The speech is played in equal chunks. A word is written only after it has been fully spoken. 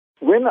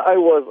when I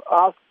was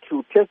asked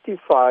to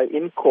testify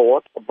in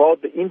court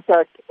about the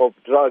impact of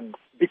drugs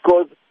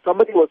because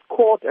somebody was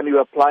caught and we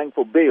were applying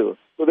for bail.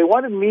 So they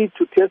wanted me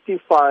to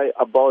testify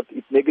about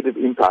its negative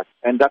impact,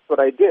 and that's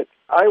what I did.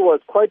 I was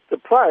quite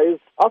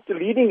surprised after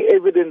leading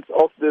evidence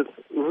of this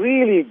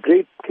really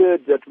great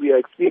scourge that we are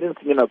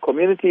experiencing in our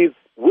communities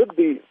with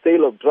the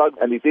sale of drugs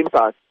and its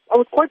impact. I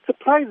was quite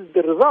surprised at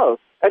the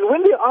results. And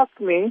when they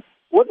asked me,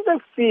 what did I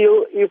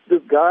feel if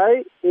this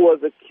guy who was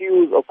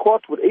accused or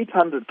caught with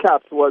 800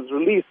 caps was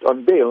released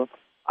on bail,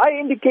 I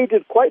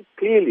indicated quite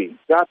clearly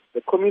that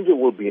the community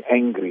will be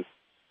angry.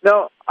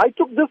 Now, I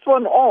took this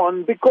one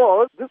on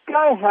because this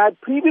guy had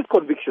previous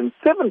convictions,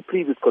 7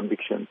 previous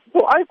convictions.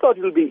 So I thought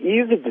it would be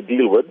easy to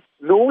deal with,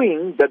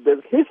 knowing that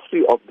there's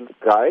history of this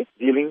guy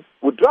dealing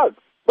with drugs.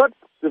 But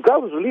the guy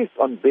was released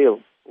on bail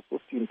for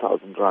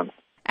 15,000 rand.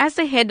 As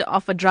the head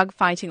of a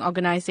drug-fighting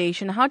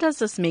organization, how does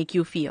this make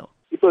you feel?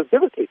 It was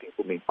devastating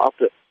for me.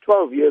 After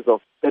 12 years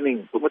of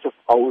spending so much of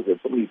hours and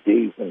so many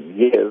days and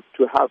years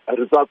to have a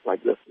result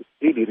like this, it's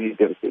really, really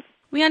devastating.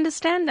 We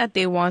understand that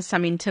there was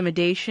some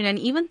intimidation and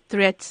even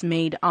threats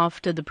made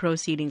after the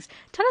proceedings.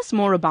 Tell us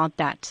more about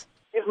that.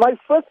 It's my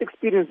first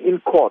experience in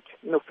court,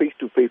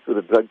 face-to-face with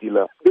a drug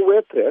dealer. There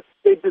were threats.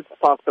 They did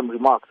pass some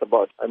remarks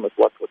about I must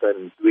watch what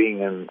I'm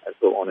doing and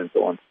so on and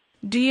so on.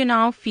 Do you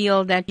now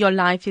feel that your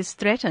life is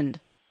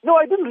threatened? No,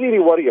 I didn't really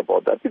worry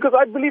about that because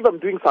I believe I'm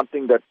doing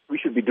something that we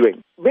should be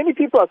doing. Many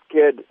people are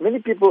scared. Many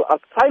people are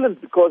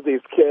silent because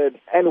they're scared.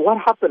 And what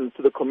happens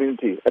to the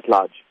community at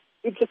large?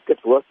 It just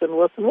gets worse and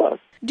worse and worse.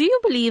 Do you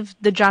believe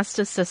the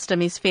justice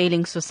system is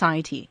failing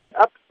society?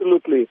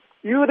 Absolutely.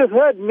 You would have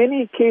heard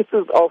many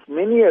cases of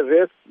many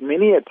arrests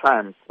many a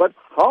time. But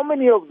how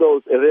many of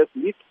those arrests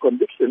lead to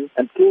conviction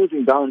and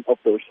closing down of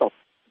those shops?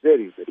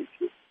 Very, very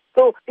few.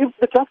 So if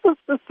the justice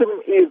system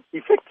is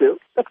effective,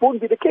 that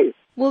won't be the case.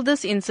 Will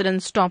this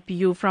incident stop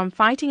you from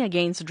fighting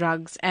against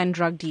drugs and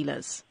drug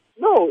dealers?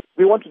 No,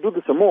 we want to do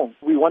this some more.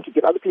 We want to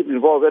get other people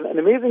involved. And an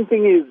amazing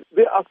thing is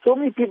there are so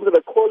many people that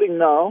are calling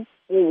now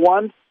who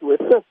want to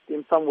assist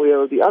in some way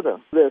or the other.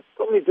 There's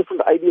so many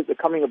different ideas that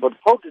are coming about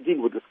how to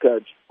deal with the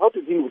scourge, how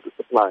to deal with the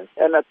supply.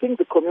 And I think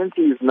the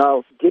community is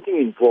now getting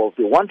involved.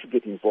 They want to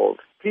get involved.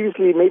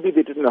 Previously, maybe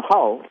they didn't know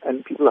how,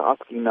 and people are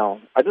asking now.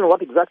 I don't know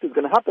what exactly is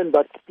going to happen,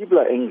 but people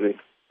are angry.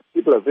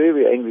 People are very,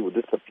 very angry with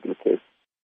this particular case.